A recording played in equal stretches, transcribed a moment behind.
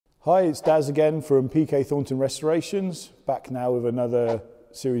Hi, it's Daz again from PK Thornton Restorations, back now with another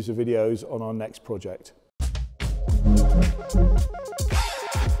series of videos on our next project.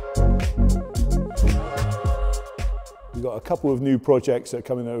 We've got a couple of new projects that are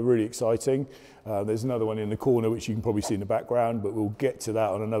coming that are really exciting. There's another one in the corner which you can probably see in the background, but we'll get to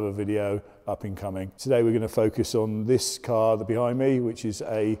that on another video up and coming. Today we're going to focus on this car behind me, which is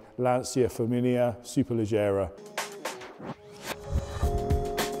a Lancia Flaminia Superleggera.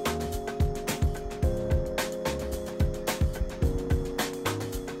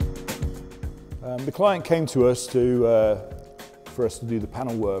 The client came to us for us to do the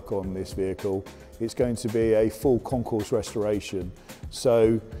panel work on this vehicle. It's going to be a full concours restoration.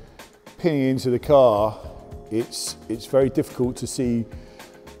 So pinning into the car, it's very difficult to see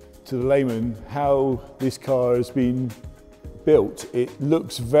to the layman how this car has been built. It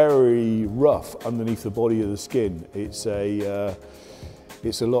looks very rough underneath the body of the skin. It's a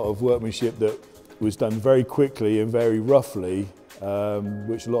lot of workmanship that was done very quickly and very roughly,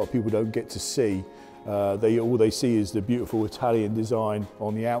 which a lot of people don't get to see. All they see is the beautiful Italian design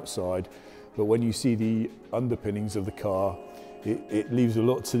on the outside, but when you see the underpinnings of the car, it leaves a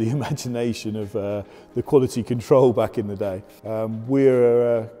lot to the imagination of the quality control back in the day.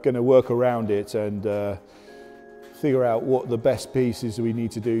 We're going to work around it and figure out what the best pieces we need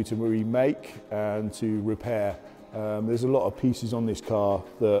to do to remake and to repair. There's a lot of pieces on this car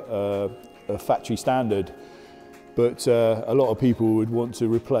that are factory standard, but a lot of people would want to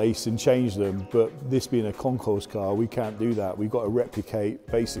replace and change them, but this being a concours car, we can't do that. We've got to replicate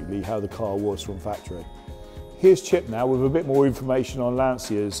basically how the car was from factory. Here's Chip now with a bit more information on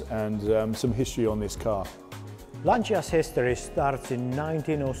Lancias and some history on this car. Lancia's history starts in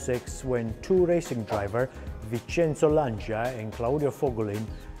 1906 when two racing drivers, Vincenzo Lancia and Claudio Fogolin,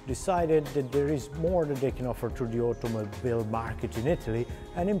 decided that there is more that they can offer to the automobile market in Italy,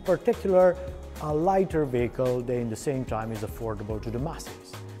 and in particular a lighter vehicle that in the same time is affordable to the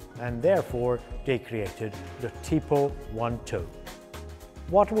masses. And therefore they created the Tipo 1.2.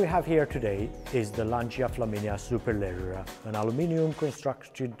 What we have here today is the Lancia Flaminia Superleggera, an aluminium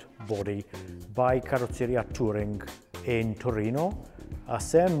constructed body by Carrozzeria Touring in Torino,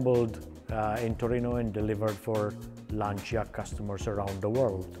 assembled in Torino and delivered for Lancia customers around the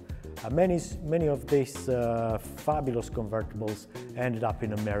world. Many of these fabulous convertibles ended up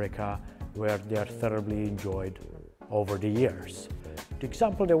in America, where they are thoroughly enjoyed over the years. The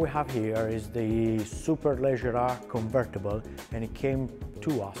example that we have here is the Superleggera convertible, and it came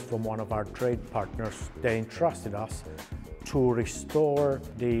to us from one of our trade partners. They entrusted us to restore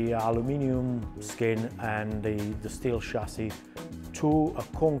the aluminium skin and the steel chassis to a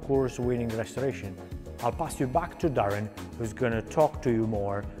concours winning restoration. I'll pass you back to Darren, who's going to talk to you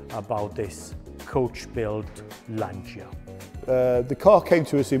more about this coach-built Lancia. The car came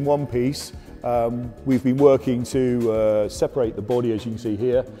to us in one piece. We've been working to separate the body, as you can see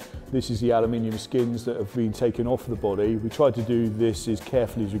here. This is the aluminium skins that have been taken off the body. We tried to do this as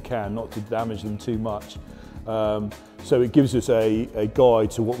carefully as we can, not to damage them too much. So it gives us a guide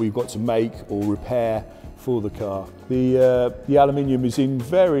to what we've got to make or repair for the car. The aluminium is in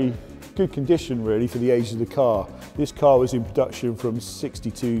very good condition really for the age of the car. This car was in production from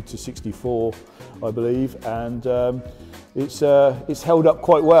 62 to 64, I believe, and it's held up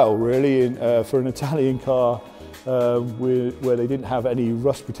quite well really for an Italian car where they didn't have any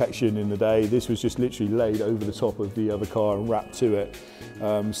rust protection in the day. This was just literally laid over the top of the other car and wrapped to it.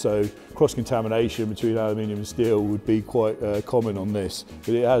 So cross-contamination between aluminium and steel would be quite common on this,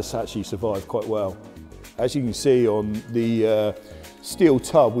 but it has actually survived quite well. As you can see on the steel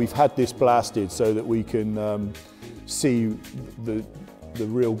tub, we've had this blasted so that we can see the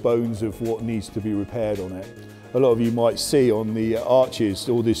real bones of what needs to be repaired on it. A lot of you might see on the arches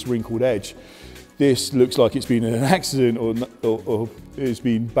all this wrinkled edge. This looks like it's been in an accident or it's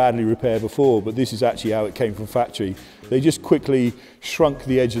been badly repaired before, but this is actually how it came from factory. They just quickly shrunk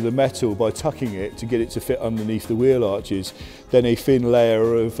the edge of the metal by tucking it to get it to fit underneath the wheel arches. Then a thin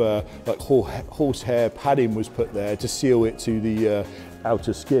layer of like horsehair padding was put there to seal it to the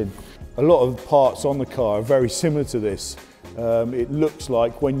outer skin. A lot of parts on the car are very similar to this. It looks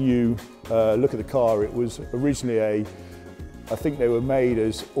like when you look at the car, it was originally I think they were made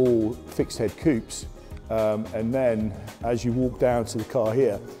as all fixed head coupes, and then as you walk down to the car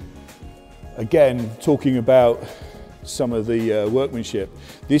here, again talking about some of the workmanship,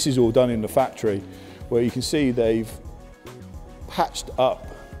 this is all done in the factory, where you can see they've patched up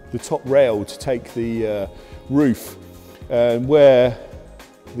the top rail to take the roof, and where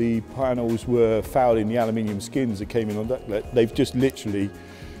the panels were fouling the aluminium skins that came in on that, they've just literally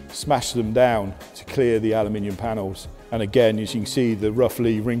smashed them down to clear the aluminium panels. And again, as you can see, the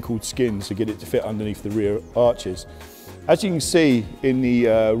roughly wrinkled skins to get it to fit underneath the rear arches. As you can see in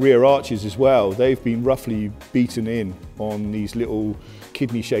the rear arches as well, they've been roughly beaten in on these little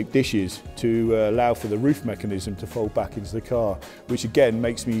kidney-shaped dishes to allow for the roof mechanism to fold back into the car, which again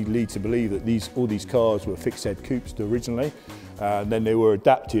makes me lead to believe that all these cars were fixed head coupes originally, and then they were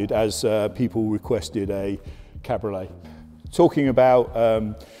adapted as people requested a cabriolet. Talking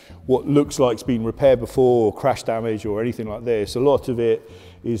about what looks like it's been repaired before, or crash damage or anything like this, a lot of it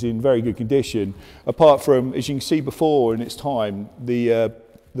is in very good condition. Apart from, as you can see before in its time, the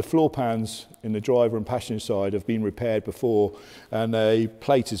floor pans in the driver and passenger side have been repaired before, and a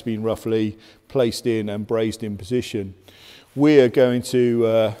plate has been roughly placed in and brazed in position. We are going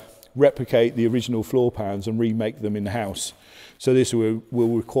to replicate the original floor pans and remake them in-house. So this will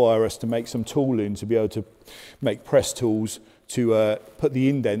require us to make some tooling to be able to make press tools to put the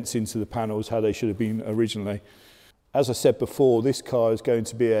indents into the panels how they should have been originally. As I said before, this car is going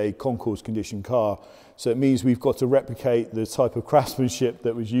to be a concours condition car, so it means we've got to replicate the type of craftsmanship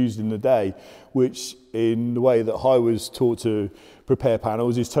that was used in the day, which in the way that I was taught to prepare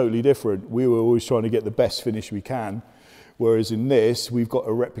panels is totally different. We were always trying to get the best finish we can, whereas in this we've got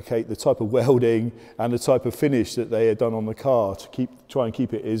to replicate the type of welding and the type of finish that they had done on the car to try and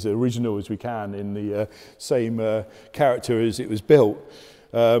keep it as original as we can in the same character as it was built,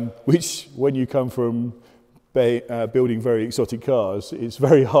 which when you come from building very exotic cars, it's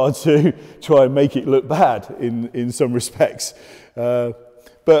very hard to try and make it look bad in some respects.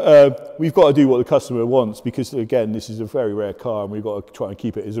 But we've got to do what the customer wants, because again, this is a very rare car and we've got to try and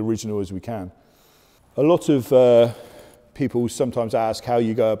keep it as original as we can. A lot of people sometimes ask how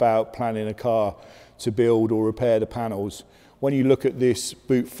you go about planning a car to build or repair the panels. When you look at this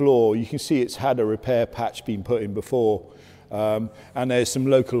boot floor, you can see it's had a repair patch been put in before, and there's some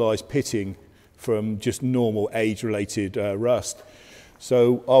localized pitting from just normal age-related rust.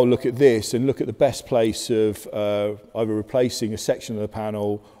 So I'll look at this and look at the best place of either replacing a section of the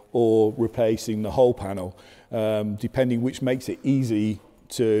panel or replacing the whole panel, depending which makes it easy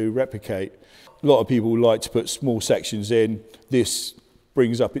to replicate. A lot of people like to put small sections in. This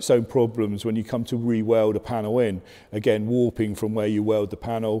brings up its own problems when you come to re-weld a panel in. Again, warping from where you weld the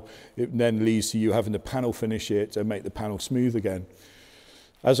panel, it then leads to you having to panel finish it and make the panel smooth again.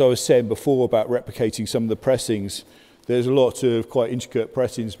 As I was saying before about replicating some of the pressings, there's a lot of quite intricate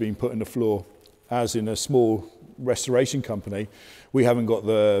pressings being put in the floor. As in a small restoration company, we haven't got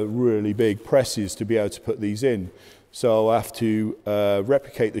the really big presses to be able to put these in. So I'll have to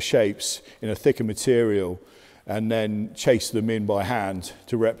replicate the shapes in a thicker material and then chase them in by hand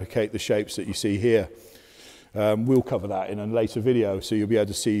to replicate the shapes that you see here. We'll cover that in a later video, so you'll be able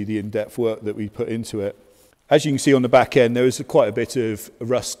to see the in-depth work that we put into it. As you can see on the back end, there is quite a bit of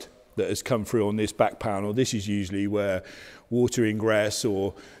rust that has come through on this back panel. This is usually where water ingress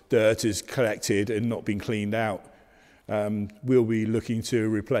or dirt is collected and not been cleaned out. We'll be looking to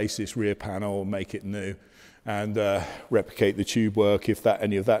replace this rear panel and make it new, and replicate the tube work if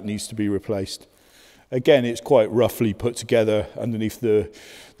any of that needs to be replaced. Again, it's quite roughly put together underneath the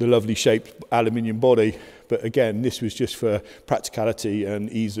lovely shaped aluminium body, but again, this was just for practicality and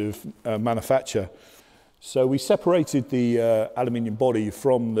ease of manufacture. So we separated the aluminium body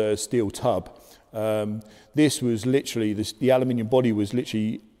from the steel tub. This was literally, the aluminium body was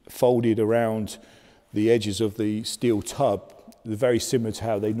literally folded around the edges of the steel tub, very similar to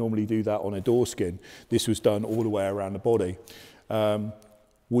how they normally do that on a door skin. This was done all the way around the body.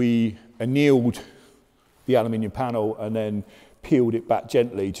 We annealed the aluminium panel and then peeled it back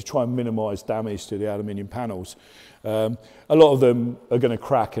gently to try and minimise damage to the aluminium panels. A lot of them are going to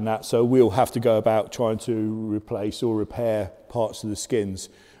crack and that, so we'll have to go about trying to replace or repair parts of the skins.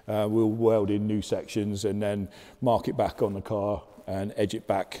 We'll weld in new sections and then mark it back on the car and edge it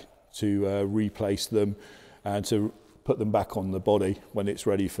back to replace them and to put them back on the body when it's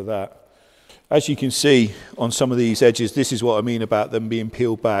ready for that. As you can see on some of these edges, this is what I mean about them being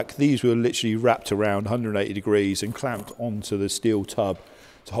peeled back. These were literally wrapped around 180 degrees and clamped onto the steel tub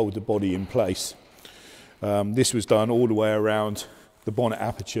to hold the body in place. This was done all the way around the bonnet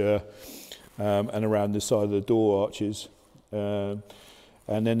aperture and around the side of the door arches. And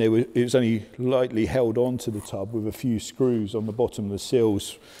then it was only lightly held onto the tub with a few screws on the bottom of the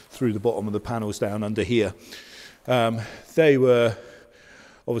sills through the bottom of the panels down under here. They were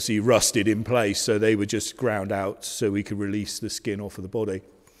obviously rusted in place, so they were just ground out so we could release the skin off of the body.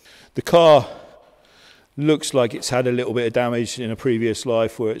 The car looks like it's had a little bit of damage in a previous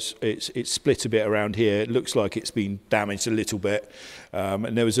life where it's split a bit around here. It looks like it's been damaged a little bit,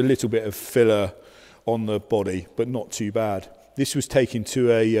 and there was a little bit of filler on the body, but not too bad. This was taken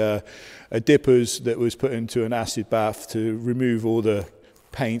to a dippers that was put into an acid bath to remove all the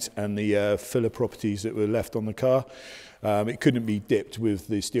paint and the filler properties that were left on the car. It couldn't be dipped with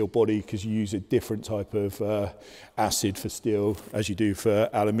the steel body because you use a different type of acid for steel as you do for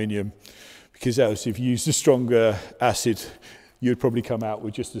aluminium. Because else, if you use the stronger acid, you'd probably come out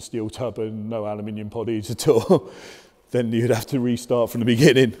with just a steel tub and no aluminium bodies at all. Then you'd have to restart from the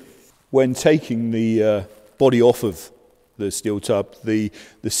beginning. When taking the body off of the steel tub, the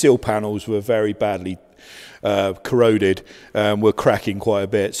sill panels were very badly corroded and were cracking quite a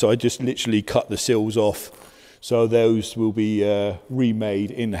bit. So I just literally cut the sills off. So those will be remade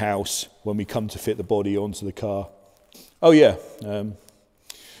in-house when we come to fit the body onto the car. Oh yeah,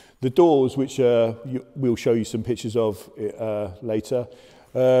 the doors, which we'll show you some pictures of later,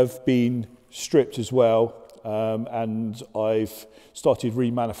 have been stripped as well, and I've started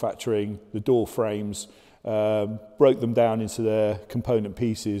remanufacturing the door frames, broke them down into their component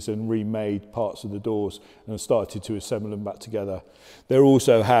pieces and remade parts of the doors and started to assemble them back together. They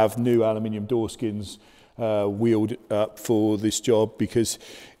also have new aluminium door skins wheeled up for this job because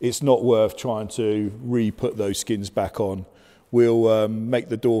it's not worth trying to re-put those skins back on. We'll make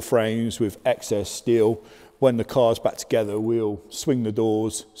the door frames with excess steel. When the car's back together, we'll swing the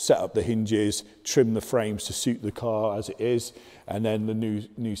doors, set up the hinges, trim the frames to suit the car as it is, and then the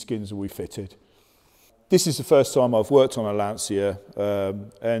new skins will be fitted. This is the first time I've worked on a Lancia,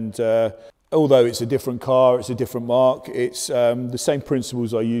 and although it's a different car, it's a different marque, it's the same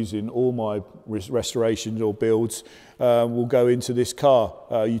principles I use in all my restorations or builds will go into this car.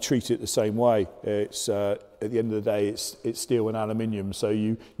 You treat it the same way. It's at the end of the day, it's steel and aluminium, so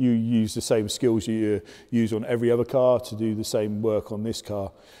you use the same skills you use on every other car to do the same work on this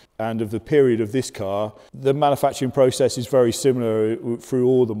car. And of the period of this car, the manufacturing process is very similar through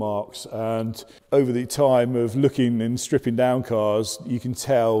all the marques. And over the time of looking and stripping down cars, you can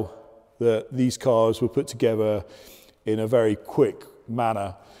tell that these cars were put together in a very quick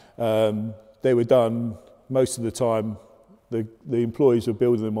manner. They were done most of the time, the employees were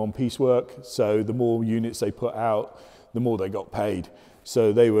building them on piecework, so the more units they put out, the more they got paid.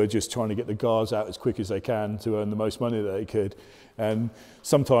 So they were just trying to get the cars out as quick as they can to earn the most money that they could. And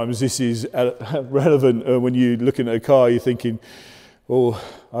sometimes this is relevant when you're looking at a car, you're thinking, oh,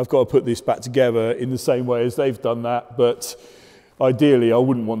 I've got to put this back together in the same way as they've done that, but ideally, I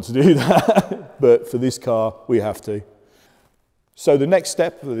wouldn't want to do that, but for this car, we have to. So the next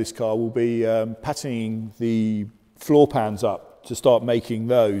step of this car will be patterning the floor pans up to start making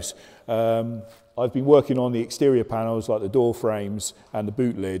those. I've been working on the exterior panels like the door frames and the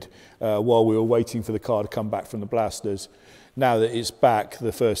boot lid while we were waiting for the car to come back from the blasters. Now that it's back,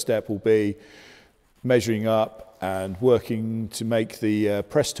 the first step will be measuring up and working to make the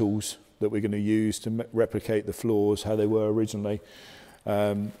press tools that we're going to use to replicate the floors how they were originally.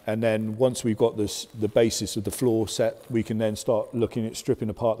 And then once we've got the basis of the floor set, we can then start looking at stripping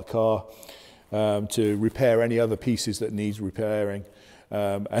apart the car to repair any other pieces that needs repairing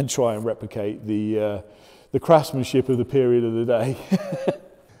and try and replicate the craftsmanship of the period of the day.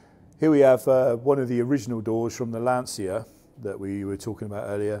 Here we have one of the original doors from the Lancia that we were talking about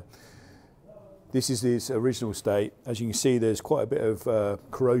earlier. This is its original state. As you can see, there's quite a bit of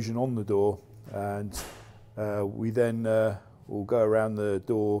corrosion on the door, and we then will go around the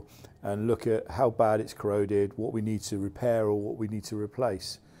door and look at how bad it's corroded, what we need to repair or what we need to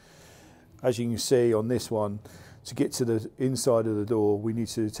replace. As you can see on this one, to get to the inside of the door, we need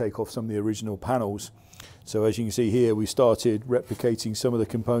to take off some of the original panels. So as you can see here, we started replicating some of the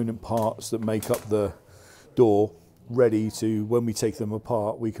component parts that make up the door, ready to, when we take them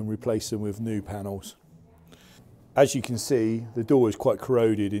apart, we can replace them with new panels. As you can see, the door is quite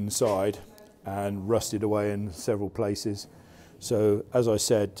corroded inside and rusted away in several places. So as I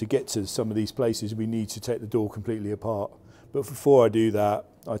said, to get to some of these places, we need to take the door completely apart. But before I do that,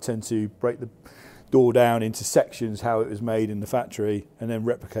 I tend to break the door down into sections, how it was made in the factory, and then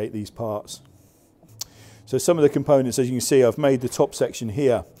replicate these parts. So some of the components, as you can see, I've made the top section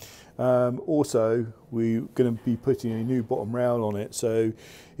here. Also, we're going to be putting a new bottom rail on it, so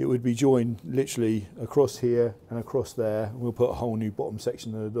it would be joined literally across here and across there. We'll put a whole new bottom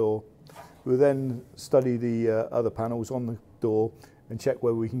section of the door. We'll then study the other panels on the door and check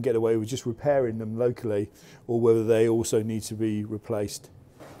whether we can get away with just repairing them locally or whether they also need to be replaced.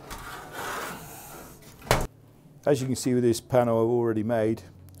 As you can see with this panel I've already made,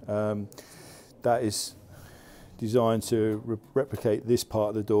 that is designed to replicate this part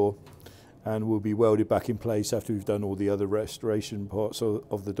of the door and will be welded back in place after we've done all the other restoration parts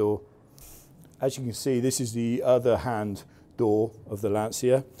of the door. As you can see, this is the other hand door of the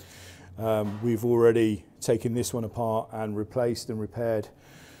Lancia. We've already taken this one apart and replaced and repaired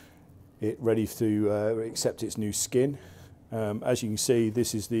it, ready to accept its new skin. As you can see,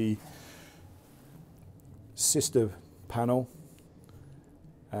 this is the sister panel,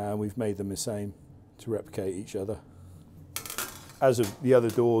 and we've made them the same to replicate each other. As of the other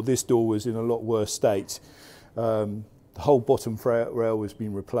door, this door was in a lot worse state. The whole bottom rail has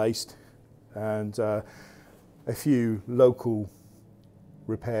been replaced, and a few local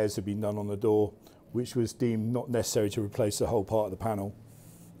repairs have been done on the door, which was deemed not necessary to replace the whole part of the panel.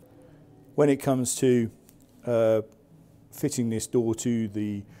 When it comes to fitting this door to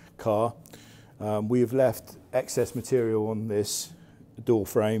the car, we have left excess material on this door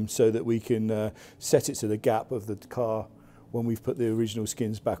frame so that we can set it to the gap of the car when we've put the original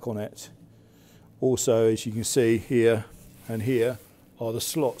skins back on it. Also, as you can see here and here are the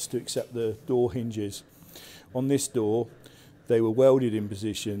slots to accept the door hinges. On this door, they were welded in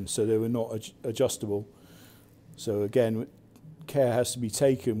position, so they were not adjustable. So again, care has to be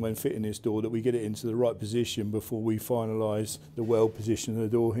taken when fitting this door that we get it into the right position before we finalise the weld position of the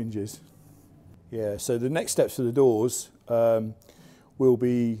door hinges. Yeah, so the next steps for the doors will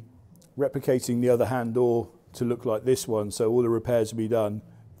be replicating the other hand door to look like this one, so all the repairs will be done.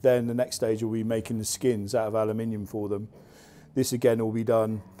 Then the next stage will be making the skins out of aluminium for them. This again will be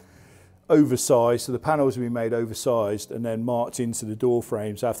done oversized, so the panels will be made oversized and then marked into the door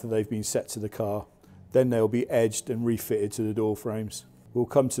frames after they've been set to the car. Then they'll be edged and refitted to the door frames. We'll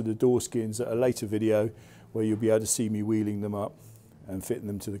come to the door skins at a later video where you'll be able to see me wheeling them up and fitting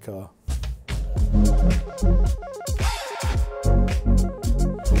them to the car.